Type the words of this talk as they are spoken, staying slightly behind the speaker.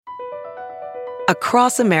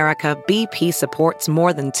Across America, BP supports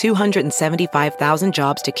more than 275,000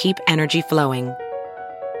 jobs to keep energy flowing.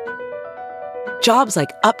 Jobs like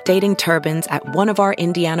updating turbines at one of our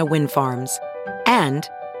Indiana wind farms and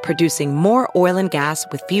producing more oil and gas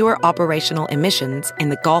with fewer operational emissions in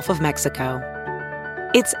the Gulf of Mexico.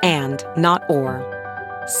 It's and, not or.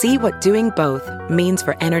 See what doing both means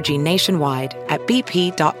for energy nationwide at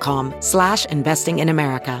bp.com/investing in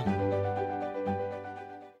America.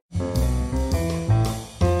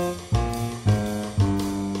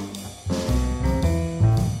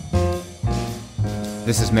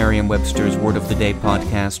 This is Merriam-Webster's Word of the Day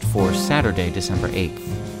podcast for Saturday, December 8th.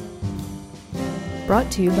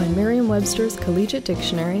 Brought to you by Merriam-Webster's Collegiate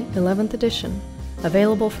Dictionary, 11th edition.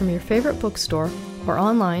 Available from your favorite bookstore or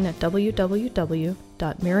online at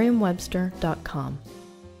www.merriam-webster.com.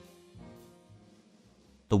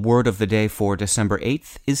 The word of the day for December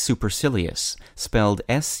 8th is supercilious, spelled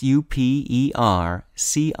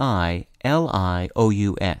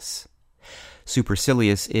S-U-P-E-R-C-I-L-I-O-U-S.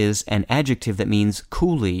 Supercilious is an adjective that means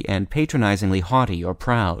coolly and patronizingly haughty or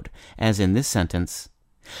proud, as in this sentence.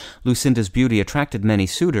 Lucinda's beauty attracted many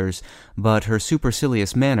suitors, but her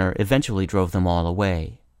supercilious manner eventually drove them all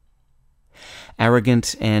away.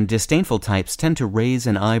 Arrogant and disdainful types tend to raise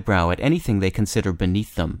an eyebrow at anything they consider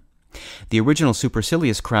beneath them. The original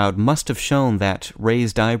supercilious crowd must have shown that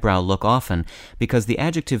raised eyebrow look often because the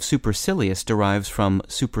adjective supercilious derives from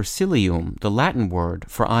supercilium, the Latin word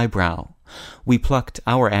for eyebrow. We plucked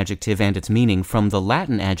our adjective and its meaning from the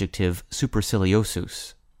Latin adjective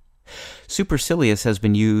superciliosus. Supercilious has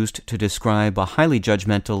been used to describe a highly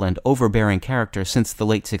judgmental and overbearing character since the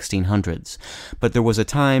late 1600s, but there was a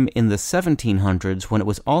time in the 1700s when it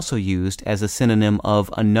was also used as a synonym of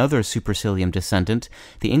another supercilium descendant,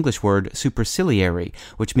 the English word superciliary,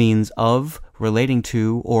 which means of, relating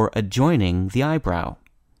to, or adjoining the eyebrow.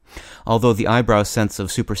 Although the eyebrow sense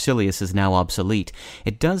of supercilious is now obsolete,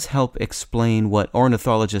 it does help explain what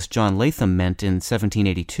ornithologist John Latham meant in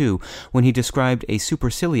 1782 when he described a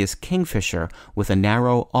supercilious kingfisher with a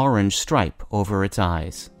narrow orange stripe over its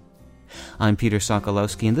eyes. I'm Peter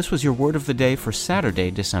Sokolowski, and this was your Word of the Day for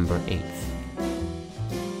Saturday, December 8th.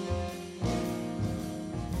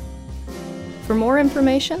 For more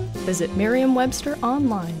information, visit Merriam-Webster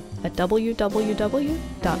online at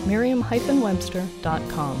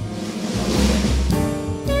www.merriam-webster.com.